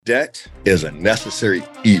Debt is a necessary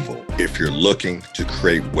evil if you're looking to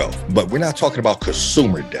create wealth. But we're not talking about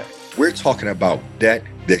consumer debt. We're talking about debt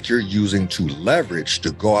that you're using to leverage to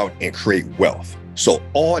go out and create wealth. So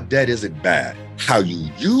all debt isn't bad. How you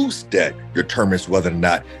use debt determines whether or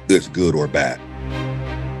not it's good or bad.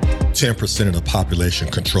 10% of the population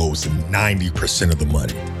controls 90% of the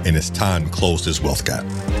money, and it's time to close this wealth gap.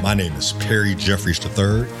 My name is Perry Jeffries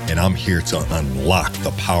III, and I'm here to unlock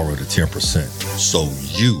the power of the 10% so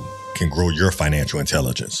you can grow your financial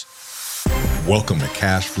intelligence. Welcome to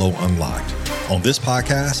Cash Flow Unlocked. On this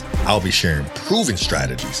podcast, I'll be sharing proven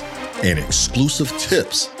strategies and exclusive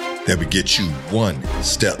tips that will get you one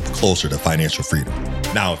step closer to financial freedom.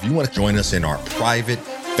 Now, if you want to join us in our private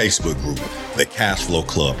Facebook group, the Cash Flow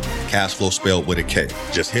Club, Cash Flow spelled with a K,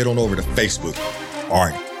 just head on over to Facebook. All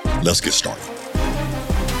right, let's get started.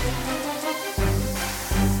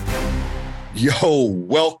 Yo,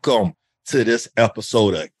 welcome to this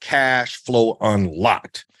episode of Cash Flow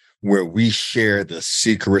Unlocked, where we share the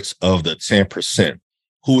secrets of the 10%.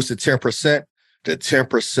 Who's the 10%? The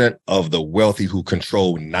 10% of the wealthy who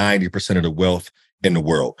control 90% of the wealth in the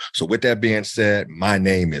world. So with that being said, my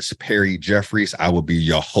name is Perry Jeffries. I will be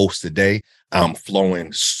your host today. I'm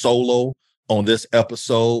flowing solo on this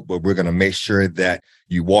episode, but we're going to make sure that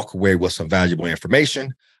you walk away with some valuable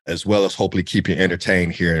information, as well as hopefully keep you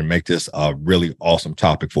entertained here and make this a really awesome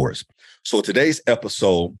topic for us. So today's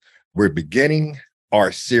episode, we're beginning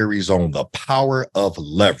our series on the power of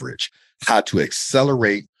leverage, how to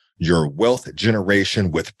accelerate your wealth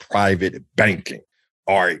generation with private banking.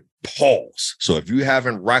 All right, pause. So if you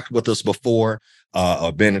haven't rocked with us before,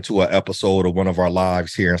 or been into an episode of one of our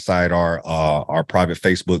lives here inside our private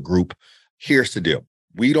Facebook group, here's the deal.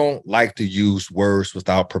 We don't like to use words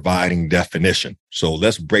without providing definition. So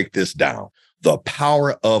let's break this down. The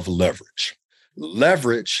power of leverage.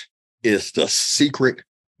 Leverage is the secret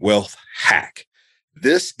wealth hack.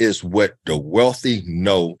 This is what the wealthy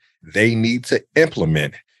know they need to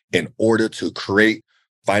implement in order to create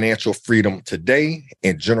financial freedom today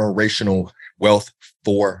and generational wealth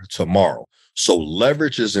for tomorrow. So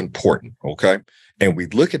leverage is important, okay? And we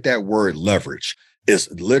look at that word leverage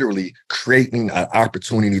is literally creating an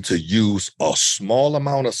opportunity to use a small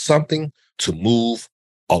amount of something to move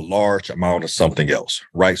a large amount of something else,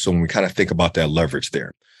 right? So when we kind of think about that leverage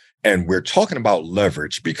there, and we're talking about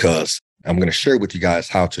leverage because I'm going to share with you guys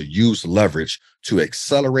how to use leverage to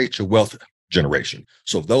accelerate your wealth generation.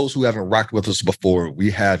 So those who haven't rocked with us before,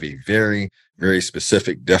 we have a very, very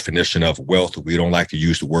specific definition of wealth. We don't like to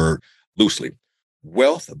use the word loosely.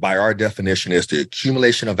 Wealth, by our definition, is the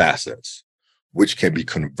accumulation of assets, which can be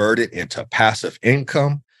converted into passive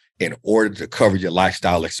income in order to cover your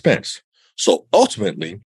lifestyle expense. So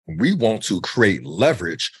ultimately, we want to create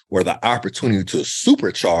leverage or the opportunity to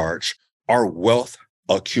supercharge our wealth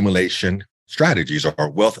accumulation strategies or our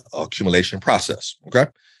wealth accumulation process, okay?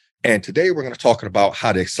 And today we're going to talk about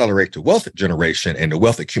how to accelerate the wealth generation and the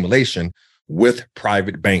wealth accumulation with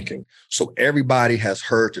private banking. So everybody has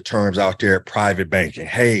heard the terms out there, private banking.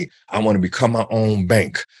 Hey, I want to become my own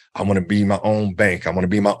bank. I want to be my own bank. I want to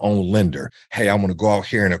be my own lender. Hey, I want to go out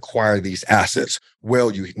here and acquire these assets.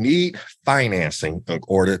 Well, you need financing in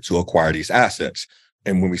order to acquire these assets.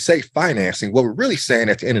 And when we say financing, what we're really saying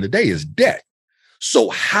at the end of the day is debt.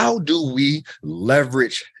 So how do we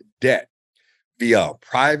leverage debt? Via a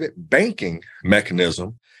private banking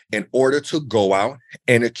mechanism in order to go out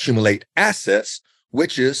and accumulate assets,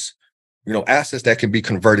 which is, assets that can be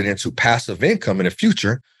converted into passive income in the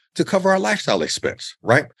future to cover our lifestyle expense,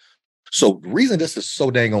 right? So the reason this is so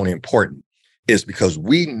dang on important is because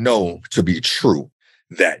we know to be true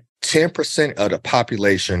that 10% of the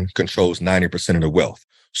population controls 90% of the wealth.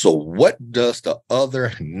 So what does the other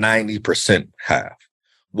 90% have?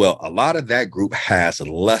 Well, a lot of that group has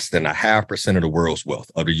less than 0.5% of the world's wealth,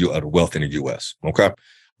 of the wealth in the U.S., okay?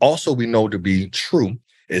 Also, we know to be true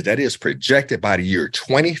is that it is projected by the year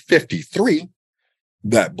 2053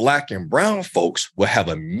 that Black and brown folks will have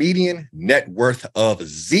a median net worth of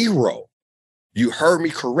zero. You heard me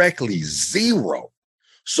correctly, zero.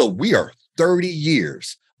 So we are 30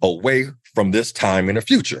 years away from this time in the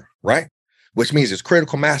future, right? Which means it's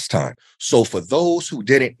critical mass time. So for those who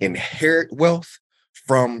didn't inherit wealth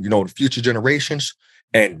from, the future generations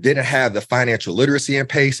and didn't have the financial literacy in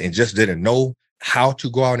place and just didn't know how to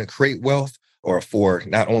go out and create wealth, or for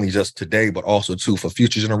not only just today, but also too for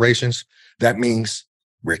future generations, that means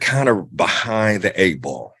we're kind of behind the eight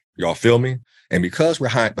ball. Y'all feel me? And because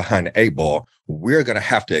we're behind the eight ball, we're going to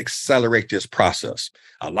have to accelerate this process.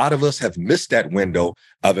 A lot of us have missed that window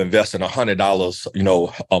of investing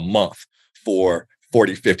 $100, a month for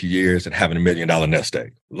 40, 50 years and having $1 million nest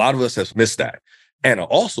egg. A lot of us have missed that. And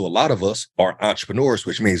also, a lot of us are entrepreneurs,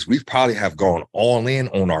 which means we probably have gone all in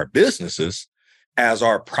on our businesses as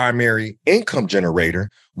our primary income generator,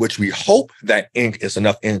 which we hope that is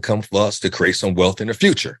enough income for us to create some wealth in the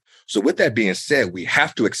future. So with that being said, we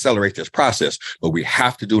have to accelerate this process, but we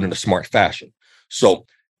have to do it in a smart fashion. So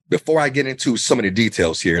before I get into some of the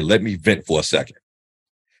details here, let me vent for a second.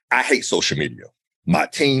 I hate social media. My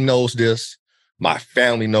team knows this. My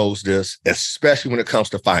family knows this, especially when it comes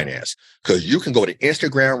to finance, because you can go to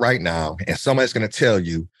Instagram right now and somebody's going to tell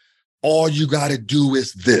you, all you got to do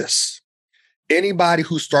is this. Anybody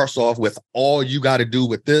who starts off with all you got to do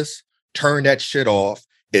with this, turn that shit off,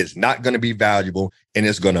 is not going to be valuable and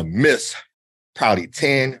is going to miss probably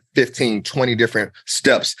 10, 15, 20 different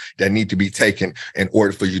steps that need to be taken in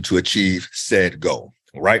order for you to achieve said goal,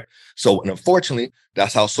 right? So, and unfortunately,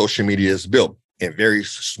 that's how social media is built. In very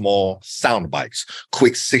small sound bites,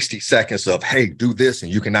 quick 60 seconds of, hey, do this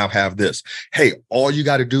and you can now have this. Hey, all you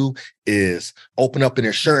got to do is open up an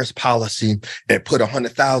insurance policy and put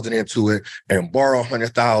 100,000 into it and borrow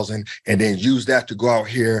 100,000 and then use that to go out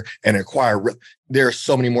here and acquire. There are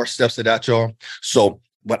so many more steps to that, y'all. So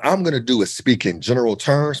what I'm going to do is speak in general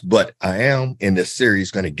terms, but I am in this series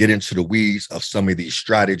going to get into the weeds of some of these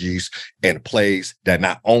strategies and plays that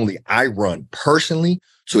not only I run personally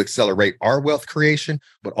to accelerate our wealth creation,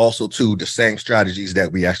 but also to the same strategies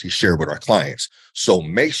that we actually share with our clients. So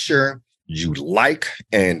make sure you like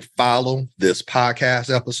and follow this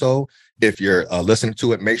podcast episode. If you're listening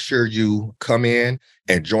to it, make sure you come in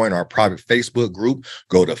and join our private Facebook group.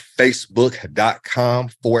 Go to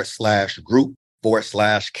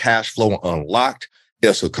facebook.com/group/Cashflow Unlocked.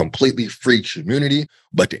 It's a completely free community,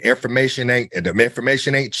 but the information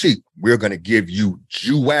ain't cheap. We're going to give you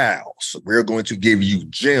jewels. We're going to give you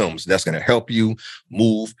gems that's going to help you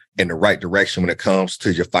move in the right direction when it comes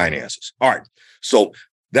to your finances. All right. So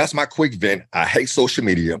that's my quick vent. I hate social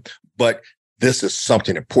media, but this is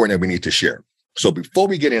something important that we need to share. So before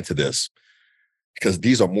we get into this, because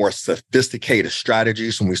these are more sophisticated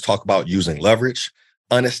strategies when we talk about using leverage,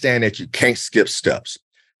 understand that you can't skip steps.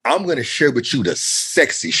 I'm going to share with you the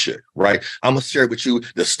sexy shit, right? I'm going to share with you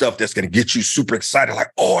the stuff that's going to get you super excited, like,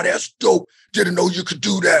 oh, that's dope. Didn't know you could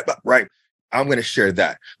do that, right? I'm going to share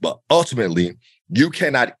that. But ultimately, you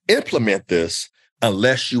cannot implement this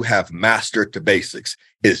unless you have mastered the basics.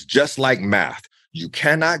 It's just like math. You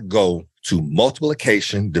cannot go to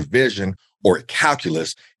multiplication, division, or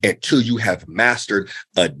calculus until you have mastered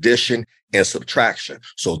addition and subtraction.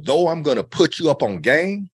 So though I'm going to put you up on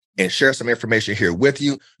game and share some information here with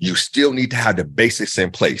you, you still need to have the basics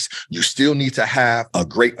in place. You still need to have a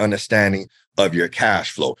great understanding of your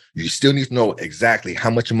cash flow. You still need to know exactly how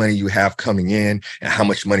much money you have coming in and how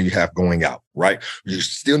much money you have going out, right? You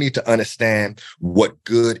still need to understand what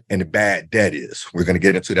good and bad debt is. We're going to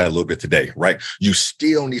get into that a little bit today, right? You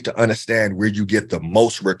still need to understand where you get the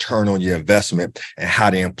most return on your investment and how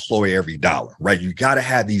to employ every dollar, right? You got to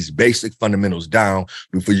have these basic fundamentals down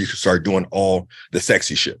before you can start doing all the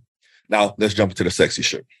sexy shit. Now, let's jump into the sexy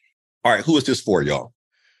shit. All right, who is this for, y'all?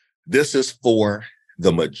 This is for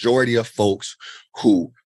the majority of folks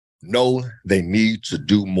who know they need to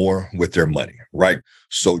do more with their money, right?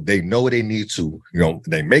 So they know they need to,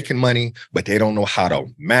 they're making money, but they don't know how to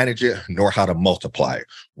manage it nor how to multiply it.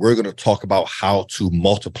 We're going to talk about how to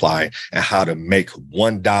multiply and how to make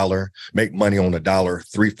 $1, make money on $1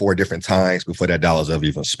 3-4 different times before that dollar is ever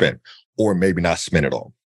even spent, or maybe not spent at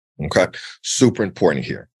all. Okay. Super important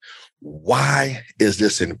here. Why is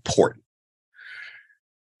this important?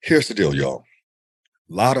 Here's the deal, y'all.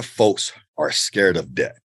 A lot of folks are scared of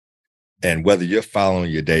debt. And whether you're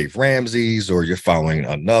following your Dave Ramsey's or you're following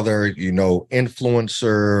another,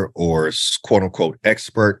 influencer or quote unquote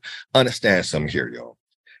expert, understand something here, y'all.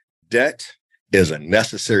 Debt is a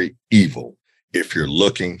necessary evil if you're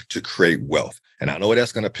looking to create wealth. And I know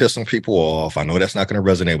that's going to piss some people off. I know that's not going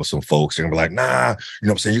to resonate with some folks. They're going to be like, nah,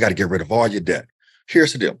 what I'm saying? You got to get rid of all your debt.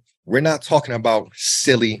 Here's the deal. We're not talking about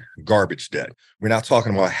silly garbage debt. We're not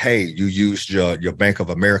talking about, hey, you used your Bank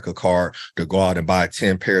of America card to go out and buy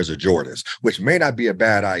 10 pairs of Jordans, which may not be a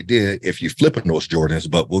bad idea if you flipping those Jordans,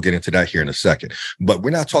 but we'll get into that here in a second. But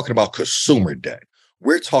we're not talking about consumer debt.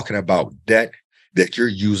 We're talking about debt that you're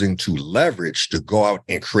using to leverage to go out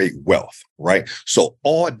and create wealth, right? So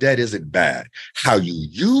all debt isn't bad. How you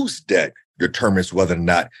use debt determines whether or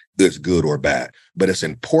not it's good or bad. But it's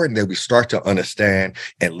important that we start to understand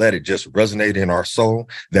and let it just resonate in our soul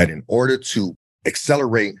that in order to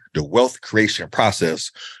accelerate the wealth creation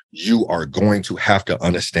process, you are going to have to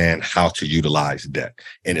understand how to utilize debt.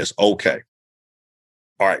 And it's okay.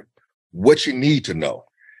 All right. What you need to know,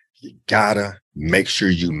 you gotta make sure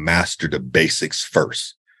you master the basics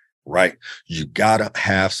first. right? You got to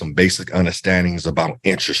have some basic understandings about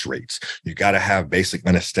interest rates. You got to have basic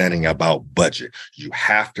understanding about budget. You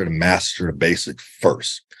have to master the basic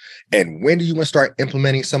first. And when do you want to start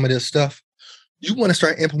implementing some of this stuff? You want to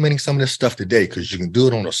start implementing some of this stuff today because you can do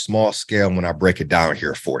it on a small scale when I break it down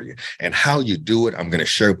here for you. And how you do it, I'm going to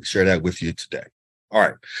share that with you today. All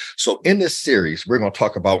right. So in this series, we're going to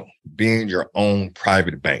talk about being your own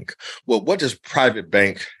private bank. Well, what does private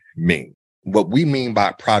bank mean? What we mean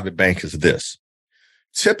by private bank is this.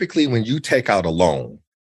 Typically, when you take out a loan,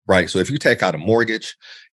 right? So if you take out a mortgage,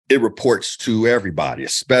 it reports to everybody,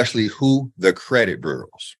 especially who? The credit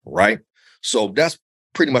bureaus, right? So that's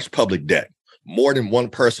pretty much public debt. More than one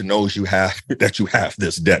person knows you have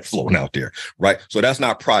this debt flowing out there, right? So that's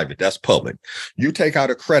not private, that's public. You take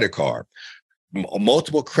out a credit card.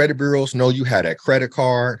 Multiple credit bureaus know you had that credit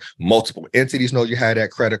card. Multiple entities know you had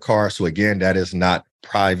that credit card. So again, that is not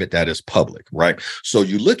private, that is public, right? So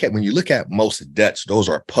when you look at most debts, those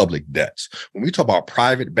are public debts. When we talk about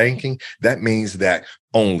private banking, that means that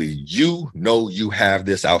only you know you have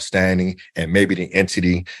this outstanding and maybe the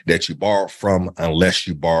entity that you borrow from, unless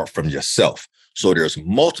you borrow from yourself. So there's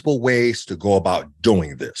multiple ways to go about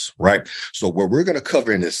doing this, right? So what we're going to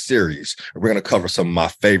cover in this series, we're going to cover some of my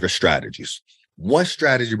favorite strategies. One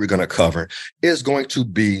strategy we're going to cover is going to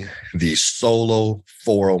be the solo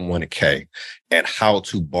 401k and how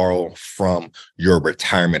to borrow from your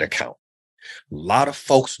retirement account. A lot of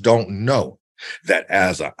folks don't know that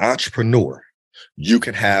as an entrepreneur, you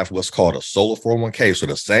can have what's called a solo 401k. So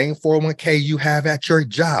the same 401k you have at your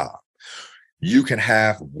job, you can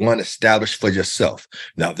have one established for yourself.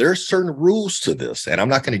 Now, there are certain rules to this, and I'm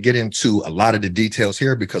not going to get into a lot of the details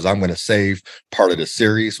here because I'm going to save part of the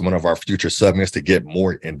series, one of our future segments, to get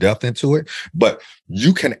more in depth into it. But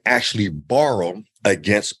you can actually borrow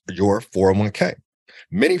against your 401k.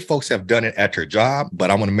 Many folks have done it at their job,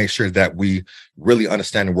 but I want to make sure that we really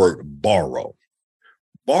understand the word borrow.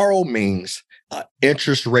 Borrow means an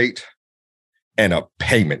interest rate and a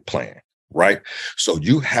payment plan. Right. So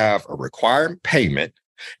you have a required payment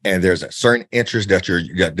and there's a certain interest that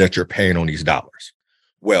you're paying on these dollars.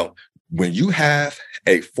 Well, when you have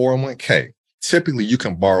a 401k, typically you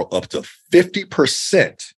can borrow up to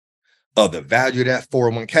 50% of the value of that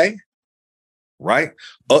 401k, right?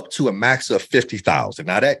 Up to a max of $50,000.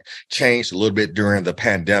 Now that changed a little bit during the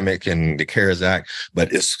pandemic and the CARES Act,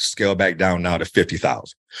 but it's scaled back down now to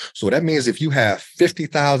 $50,000. So that means if you have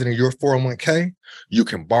 $50,000 in your 401k, you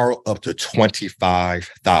can borrow up to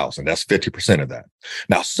 $25,000. That's 50% of that.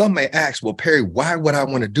 Now, some may ask, well, Perry, why would I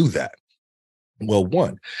want to do that? Well,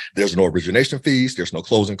 one, there's no origination fees, there's no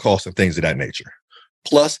closing costs and things of that nature.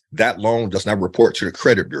 Plus, that loan does not report to the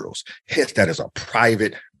credit bureaus. Hence, that is a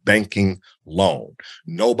private banking loan.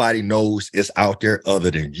 Nobody knows it's out there other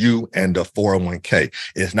than you and the 401k.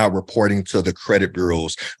 It's not reporting to the credit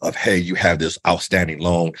bureaus of, hey, you have this outstanding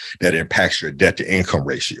loan that impacts your debt to income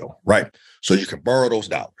ratio, right? So you can borrow those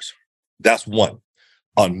dollars. That's one.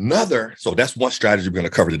 So that's one strategy we're going to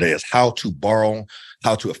cover today is how to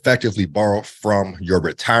effectively borrow from your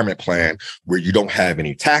retirement plan where you don't have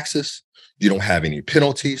any taxes, you don't have any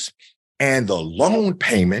penalties, and the loan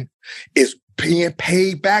payment is being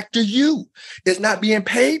paid back to you. It's not being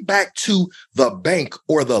paid back to the bank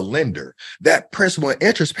or the lender. That principal and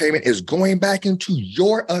interest payment is going back into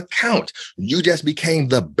your account. You just became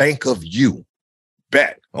the bank of you.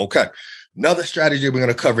 Bet. Okay. Another strategy we're going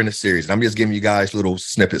to cover in the series, and I'm just giving you guys little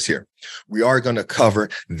snippets here. We are going to cover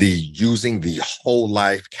using the whole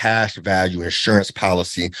life cash value insurance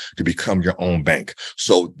policy to become your own bank.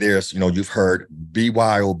 So there's, you've heard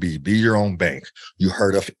BYOB, be your own bank. You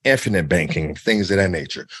heard of infinite banking, things of that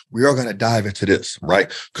nature. We are going to dive into this, right?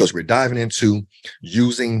 Because we're diving into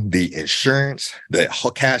using the insurance, the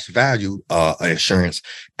cash value insurance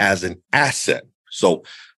as an asset. So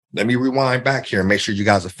let me rewind back here and make sure you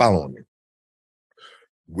guys are following me.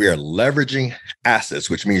 We're leveraging assets,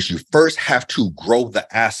 which means you first have to grow the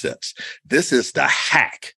assets. This is the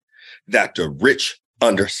hack that the rich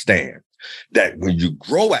understand, that when you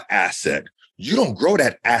grow an asset, you don't grow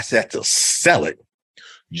that asset to sell it.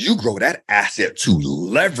 You grow that asset to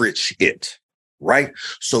leverage it, right?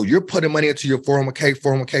 So you're putting money into your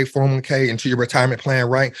 401k, into your retirement plan,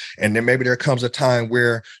 right? And then maybe there comes a time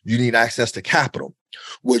where you need access to capital.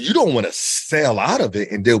 Well, you don't want to sell out of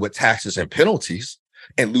it and deal with taxes and penalties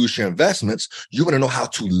and lose your investments. You want to know how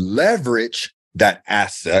to leverage that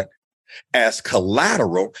asset as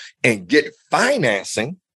collateral and get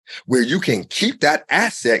financing where you can keep that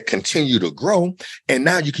asset, continue to grow. And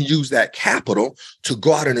now you can use that capital to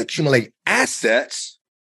go out and accumulate assets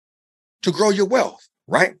to grow your wealth,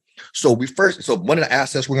 right? So one of the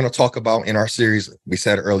assets we're going to talk about in our series, we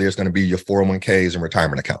said earlier, is going to be your 401ks and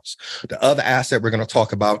retirement accounts. The other asset we're going to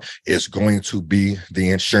talk about is going to be the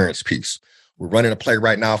insurance piece. We're running a play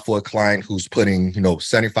right now for a client who's putting,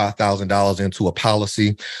 $75,000 into a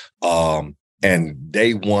policy. And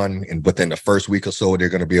day one, and within the first week or so, they're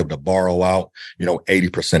going to be able to borrow out,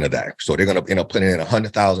 80% of that. So they're going to end up putting in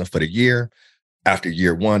 100,000 for the year. After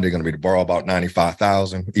year one, they're going to be able to borrow about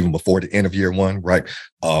 95,000, even before the end of year one, right?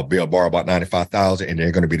 Be able to borrow about 95,000, and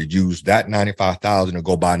they're going to be able to use that 95,000 to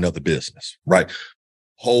go buy another business, right?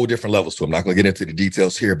 Whole different levels to it. I'm not going to get into the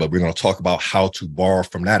details here, but we're going to talk about how to borrow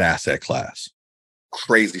from that asset class.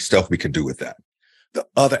 Crazy stuff we can do with that. The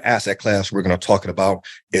other asset class we're going to talk about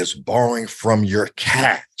is borrowing from your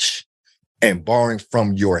cash and borrowing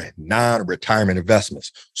from your non-retirement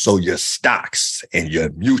investments. So your stocks and your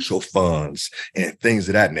mutual funds and things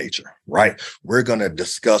of that nature, right? We're going to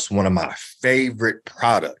discuss one of my favorite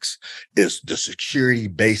products is the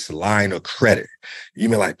security-based line of credit. You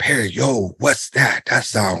mean like, Perry, what's that? That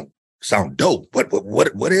sound dope.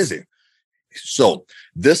 What is it? So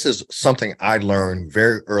this is something I learned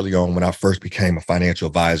very early on when I first became a financial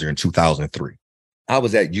advisor in 2003. I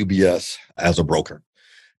was at UBS as a broker.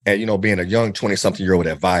 And, being a young 20-something-year-old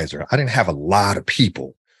advisor, I didn't have a lot of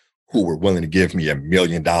people who were willing to give me $1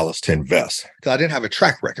 million to invest because I didn't have a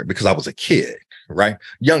track record because I was a kid, right?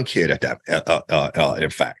 Young kid at that, in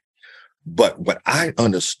fact. But what I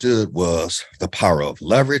understood was the power of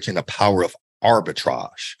leverage and the power of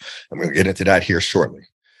arbitrage. I'm going to get into that here shortly.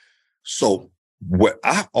 So what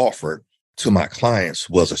I offered to my clients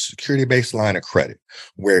was a security-based line of credit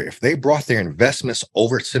where if they brought their investments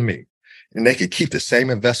over to me, and they could keep the same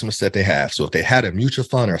investments that they have. So if they had a mutual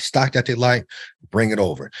fund or a stock that they like, bring it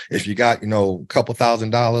over. If you got, a couple $1,000,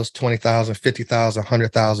 $20,000, $50,000, $100,000,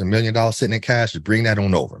 $1 million sitting in cash, just bring that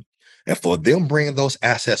on over. And for them bringing those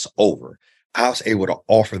assets over, I was able to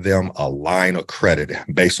offer them a line of credit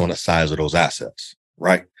based on the size of those assets,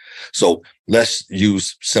 right? So let's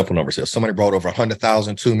use simple numbers here. If somebody brought over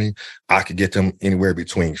 100,000 to me, I could get them anywhere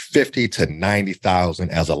between 50 to 90,000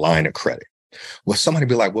 as a line of credit. Well, somebody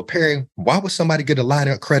be like, well, Perry, why would somebody get a line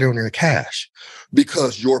of credit on their cash?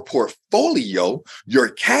 Because your portfolio, your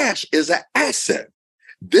cash is an asset.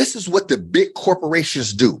 This is what the big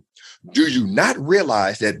corporations do. Do you not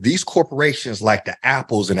realize that these corporations like the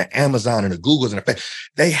Apples and the Amazon and the Googles and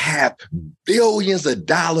they have billions of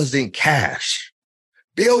dollars in cash?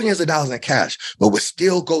 Billions of dollars in cash, but would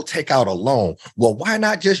still go take out a loan. Well, why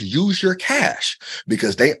not just use your cash?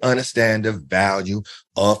 Because they understand the value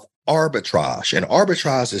of arbitrage. And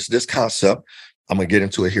arbitrage is this concept, I'm going to get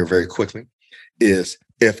into it here very quickly, is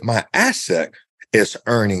if my asset is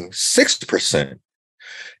earning 6%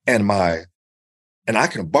 and I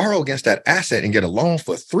can borrow against that asset and get a loan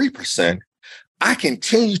for 3%, I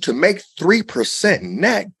continue to make 3%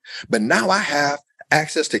 net, but now I have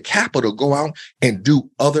access to capital, go out and do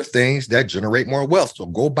other things that generate more wealth. So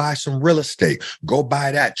go buy some real estate, go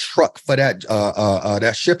buy that truck for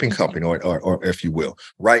that shipping company, or if you will,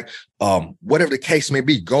 right? Whatever the case may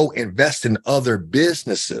be, go invest in other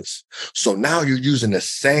businesses. So now you're using the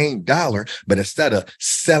same dollar, but instead of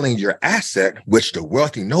selling your asset, which the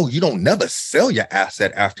wealthy know, you don't never sell your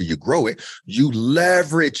asset after you grow it, you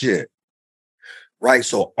leverage it. Right.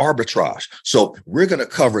 So arbitrage. So we're going to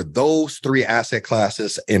cover those three asset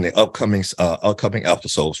classes in the upcoming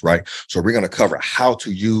episodes. Right. So we're going to cover how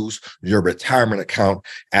to use your retirement account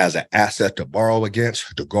as an asset to borrow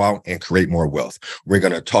against, to go out and create more wealth. We're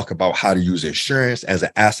going to talk about how to use insurance as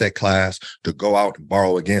an asset class to go out and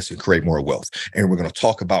borrow against and create more wealth. And we're going to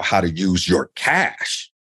talk about how to use your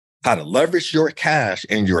cash, how to leverage your cash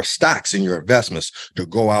and your stocks and your investments to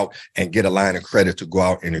go out and get a line of credit to go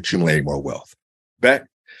out and accumulate more wealth. Bet.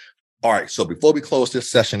 All right. So before we close this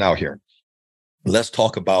session out here, let's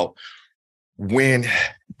talk about when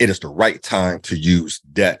it is the right time to use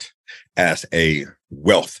debt as a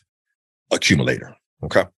wealth accumulator.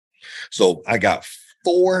 Okay. So I got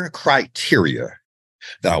 4 criteria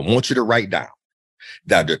that I want you to write down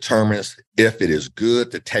that determines if it is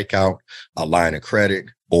good to take out a line of credit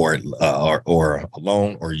or a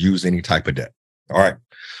loan or use any type of debt. All right.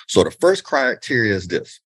 So the first criteria is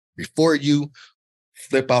this: before you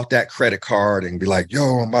flip out that credit card and be like, yo,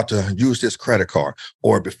 I'm about to use this credit card.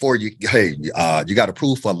 Or before you got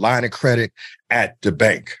approved for a line of credit at the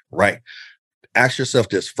bank, right? Ask yourself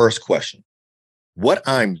this first question: what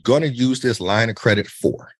I'm going to use this line of credit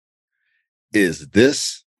for, is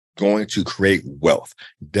this going to create wealth?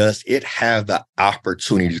 Does it have the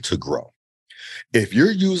opportunity to grow? If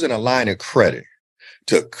you're using a line of credit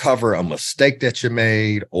to cover a mistake that you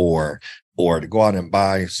made or or to go out and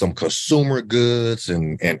buy some consumer goods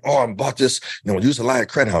and oh, I bought this, use a line of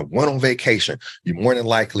credit. I went on vacation. You more than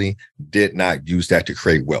likely did not use that to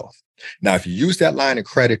create wealth. Now, if you use that line of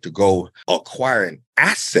credit to go acquire an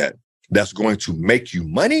asset that's going to make you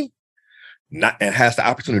money, and has the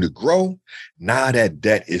opportunity to grow, now that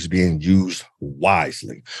debt is being used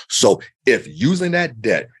wisely. So if using that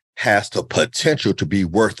debt has the potential to be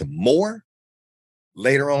worth more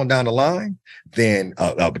later on down the line, then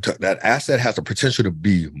that asset has the potential to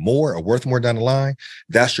be more or worth more down the line,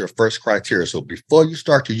 that's your first criteria. So before you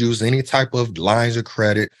start to use any type of lines of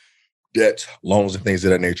credit, debt, loans, and things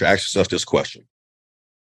of that nature, ask yourself this question: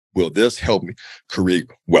 will this help me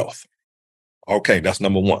create wealth? Okay, that's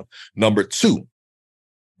number one. Number two,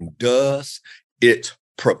 does it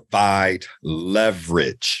provide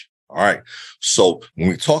leverage? All right. So when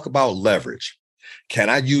we talk about leverage, can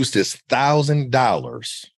I use this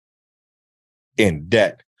 $1,000 in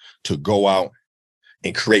debt to go out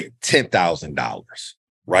and create $10,000?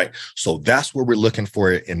 Right. So that's what we're looking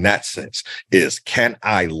for in that sense is, can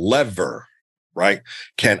I lever, right?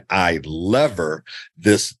 Can I lever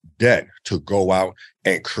this debt to go out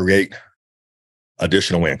and create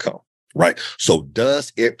additional income? Right. So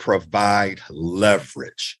does it provide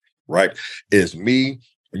leverage? Right. Is me,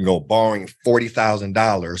 borrowing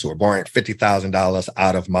 $40,000 or borrowing $50,000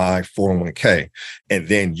 out of my 401k and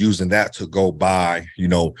then using that to go buy,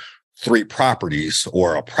 3 properties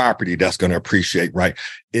or a property that's going to appreciate, right?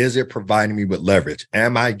 Is it providing me with leverage?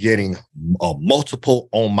 Am I getting a multiple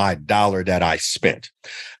on my dollar that I spent?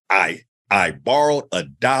 I borrowed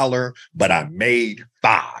 $1, but I made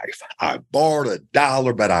 5. I borrowed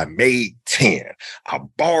 $1, but I made 10. I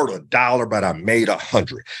borrowed $1, but I made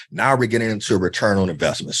 100. Now we're getting into return on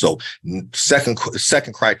investment. So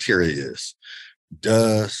second criteria is,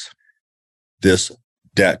 does this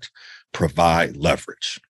debt provide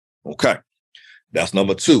leverage? Okay, that's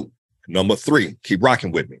number 2. Number 3, keep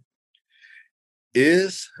rocking with me.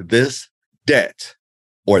 Is this debt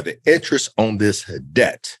or the interest on this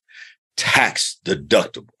debt tax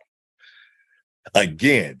deductible?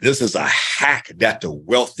 Again, this is a hack that the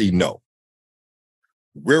wealthy know.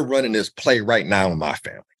 We're running this play right now in my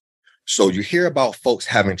family. So you hear about folks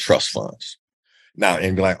having trust funds. Now,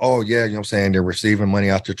 and be like, oh, yeah, they're receiving money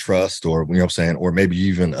out to trust, or, or maybe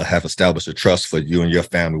you even have established a trust for you and your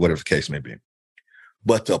family, whatever the case may be.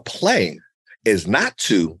 But the play is not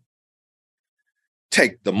to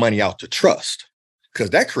take the money out to trust, because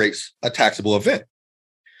that creates a taxable event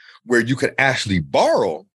where you could actually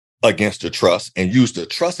borrow against the trust and use the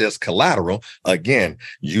trust as collateral. Again,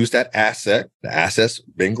 use that asset. The asset's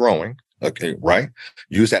been growing. Okay, right?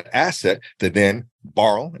 Use that asset to then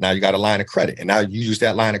borrow. Now you got a line of credit. And now you use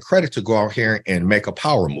that line of credit to go out here and make a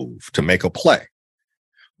power move, to make a play.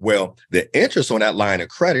 Well, the interest on that line of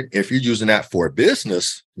credit, if you're using that for a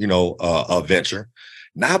business, a venture,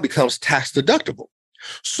 now becomes tax deductible.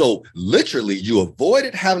 So literally, you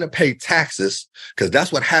avoided having to pay taxes, because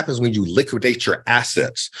that's what happens when you liquidate your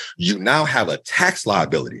assets. You now have a tax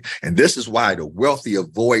liability. And this is why the wealthy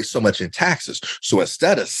avoid so much in taxes. So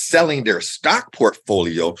instead of selling their stock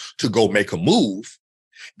portfolio to go make a move,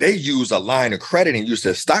 they use a line of credit and use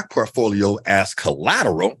their stock portfolio as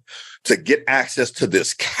collateral to get access to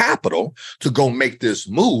this capital to go make this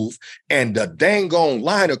move. And the dang on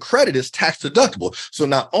line of credit is tax deductible. So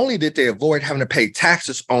not only did they avoid having to pay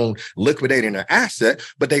taxes on liquidating their asset,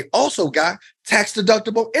 but they also got tax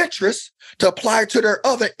deductible interest to apply to their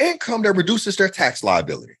other income that reduces their tax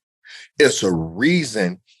liability. It's a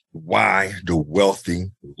reason why the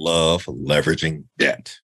wealthy love leveraging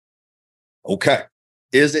debt. Okay.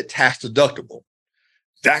 Is it tax deductible?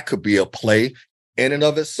 That could be a play in and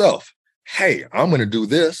of itself. Hey, I'm going to do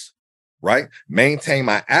this, right? Maintain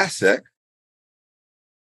my asset,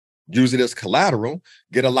 use it as collateral,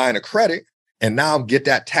 get a line of credit, and now get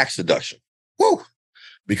that tax deduction. Woo!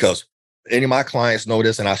 Because any of my clients know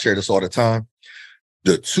this, and I share this all the time.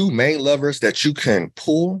 The 2 main levers that you can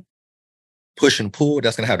push and pull,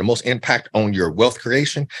 that's going to have the most impact on your wealth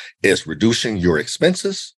creation is reducing your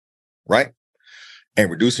expenses, right? And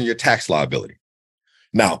reducing your tax liability.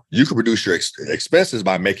 Now, you can reduce your expenses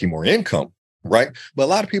by making more income, right? But a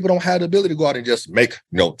lot of people don't have the ability to go out and just make,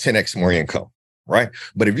 10x more income, right?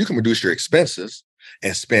 But if you can reduce your expenses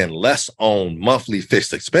and spend less on monthly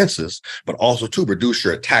fixed expenses, but also to reduce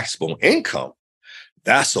your taxable income,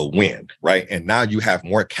 that's a win, right? And now you have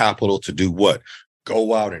more capital to do what?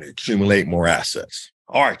 Go out and accumulate more assets.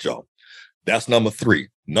 All right, y'all. That's number 3.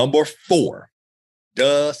 Number 4,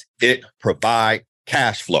 does it provide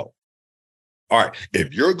cash flow? All right.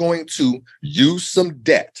 If you're going to use some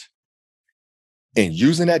debt And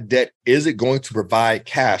using that debt, is it going to provide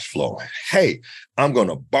cash flow? Hey, I'm going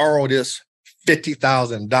to borrow this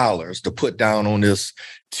 $50,000 to put down on this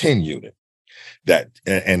 10 unit. That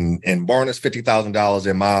and borrowing this $50,000,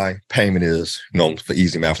 and my payment is, for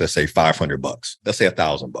easy math, let's say $500. Let's say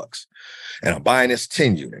 $1,000. And I'm buying this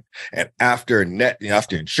 10 unit. And after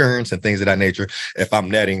after insurance and things of that nature, if I'm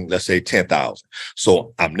netting, let's say 10,000.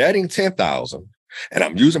 So I'm netting 10,000 and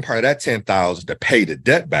I'm using part of that 10,000 to pay the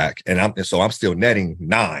debt back. And so I'm still netting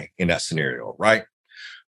 9 in that scenario, right?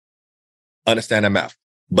 Understand that math.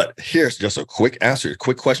 But here's just a quick answer, a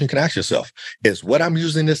quick question you can ask yourself. Is what I'm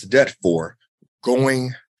using this debt for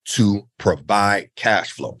going to provide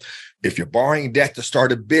cash flow? If you're borrowing debt to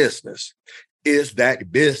start a business, is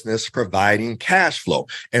that business providing cash flow?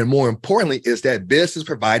 And more importantly, is that business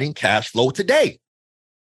providing cash flow today?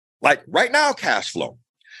 Like right now, cash flow.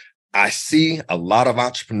 I see a lot of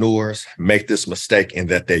entrepreneurs make this mistake in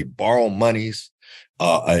that they borrow monies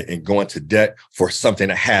and go into debt for something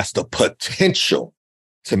that has the potential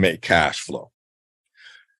to make cash flow.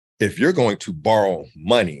 If you're going to borrow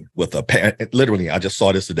money with literally, I just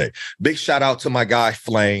saw this today. Big shout out to my guy,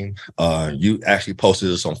 Flame. You actually posted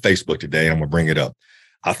this on Facebook today. I'm going to bring it up.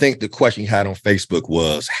 I think the question you had on Facebook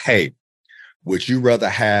was, hey, would you rather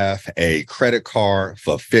have a credit card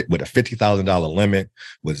with a $50,000 limit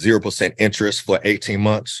with 0% interest for 18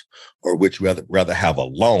 months? Or would you rather have a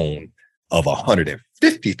loan of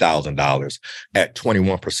 $150,000 at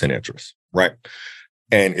 21% interest, right?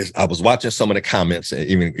 And I was watching some of the comments, and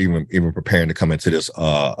even preparing to come into this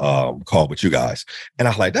call with you guys, and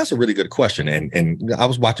I was like, "That's a really good question." And I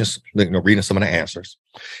was watching, reading some of the answers,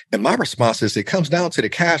 and my response is, it comes down to the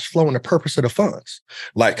cash flow and the purpose of the funds.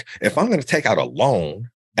 Like, if I'm going to take out a loan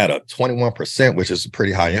at a 21%, which is a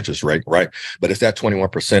pretty high interest rate, right? But it's that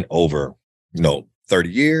 21% over, 30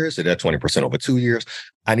 years, or that 20% over 2 years.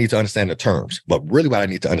 I need to understand the terms, but really, what I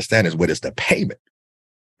need to understand is what is the payment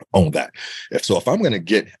on that. If I'm going to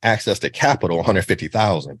get access to capital,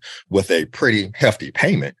 150,000 with a pretty hefty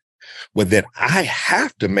payment, well, then I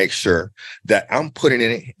have to make sure that I'm putting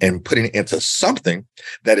it into something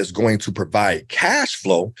that is going to provide cash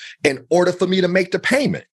flow in order for me to make the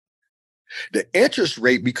payment. The interest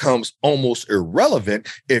rate becomes almost irrelevant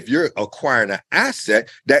if you're acquiring an asset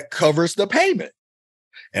that covers the payment.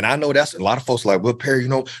 And I know that's a lot of folks like, well, Perry,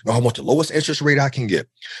 I want the lowest interest rate I can get.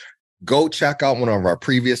 Go check out one of our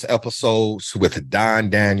previous episodes with Don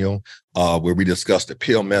Daniel, where we discussed the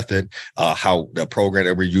PIL method, how the program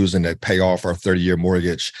that we're using to pay off our 30-year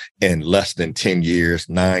mortgage in less than 10 years,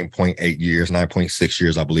 9.8 years, 9.6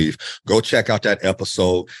 years, I believe. Go check out that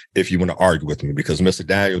episode if you want to argue with me, because Mr.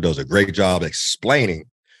 Daniel does a great job explaining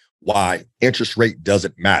why interest rate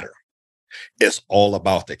doesn't matter. It's all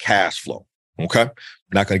about the cash flow. Okay.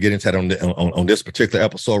 Not going to get into that on this particular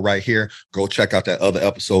episode right here. Go check out that other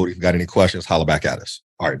episode. If you got any questions, holler back at us.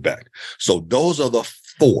 All right, back. So those are the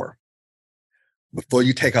 4. Before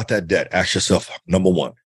you take out that debt, ask yourself, number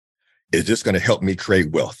 1, is this going to help me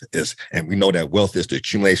create wealth? And we know that wealth is the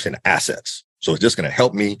accumulation of assets. So it's just going to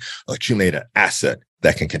help me accumulate an asset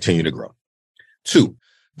that can continue to grow. 2,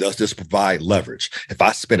 does this provide leverage? If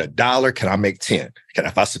I spend $1, can I make 10?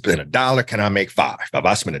 If I spend $1, can I make 5? If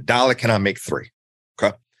I spend $1, can I make 3?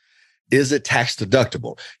 Okay. Is it tax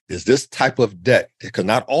deductible? Is this type of debt, because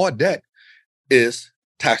not all debt is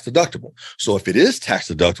tax deductible. So if it is tax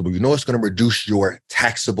deductible, it's going to reduce your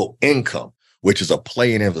taxable income, which is a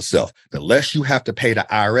play in of itself. The less you have to pay the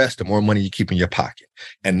IRS, the more money you keep in your pocket.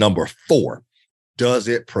 And number 4, does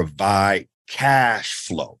it provide cash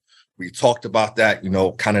flow? We talked about that,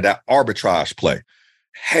 kind of that arbitrage play.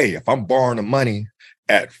 Hey, if I'm borrowing the money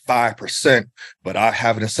at 5%, but I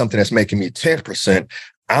have it in something that's making me 10%,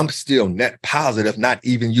 I'm still net positive, not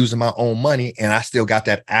even using my own money. And I still got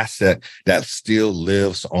that asset that still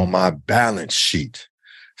lives on my balance sheet.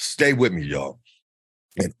 Stay with me, y'all.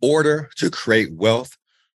 In order to create wealth,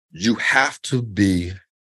 you have to be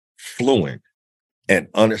fluent and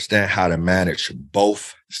understand how to manage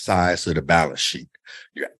both sides of the balance sheet,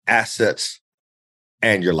 your assets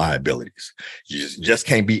and your liabilities. You just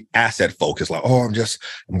can't be asset focused. Like, I'm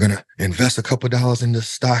going to invest a couple of dollars in this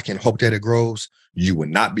stock and hope that it grows. You will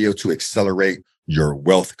not be able to accelerate your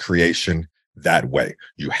wealth creation that way.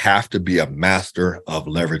 You have to be a master of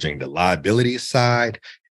leveraging the liability side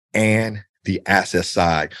and the asset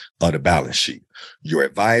side of the balance sheet. Your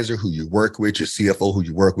advisor who you work with, your CFO who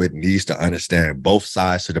you work with, needs to understand both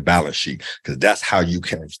sides of the balance sheet, because that's how you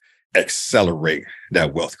can accelerate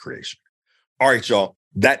that wealth creation. All right, y'all.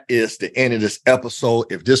 That is the end of this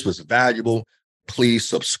episode. If this was valuable, Please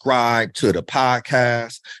subscribe to the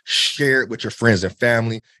podcast, share it with your friends and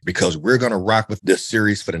family, because we're going to rock with this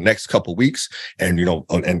series for the next couple of weeks. And,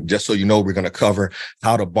 and just so you know, we're going to cover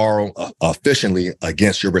how to borrow efficiently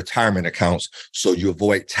against your retirement accounts so you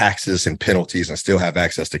avoid taxes and penalties and still have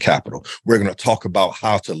access to capital. We're going to talk about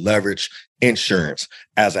how to leverage insurance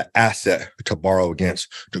as an asset to borrow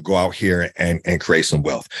against to go out here and create some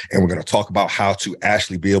wealth. And we're going to talk about how to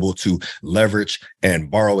actually be able to leverage and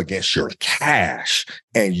borrow against your cash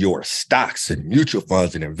and your stocks and mutual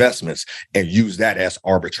funds and investments and use that as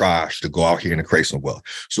arbitrage to go out here and create some wealth.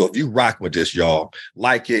 So if you rock with this, y'all,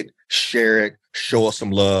 like it, share it, show us some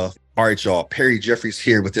love. All right, y'all. Perry Jeffries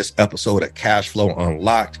here with this episode of Cash Flow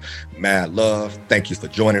Unlocked. Mad love. Thank you for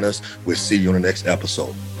joining us. We'll see you in the next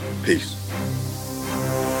episode. Peace.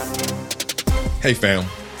 Hey, fam.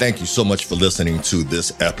 Thank you so much for listening to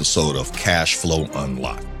this episode of Cash Flow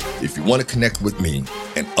Unlocked. If you want to connect with me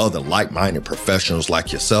and other like-minded professionals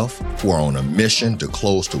like yourself who are on a mission to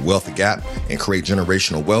close the wealth gap and create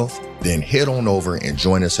generational wealth, then head on over and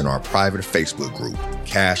join us in our private Facebook group,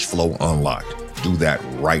 Cash Flow Unlocked. Do that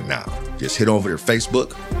right now. Just head over to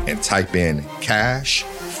Facebook and type in Cash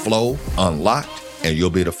Flow Unlocked, and you'll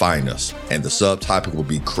be able to find us. And the subtopic will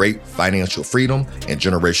be Create Financial Freedom and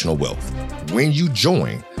Generational Wealth. When you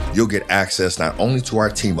join, you'll get access not only to our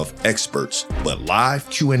team of experts, but live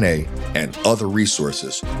Q&A and other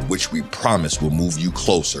resources, which we promise will move you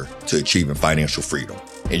closer to achieving financial freedom.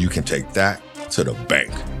 And you can take that to the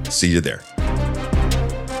bank. See you there.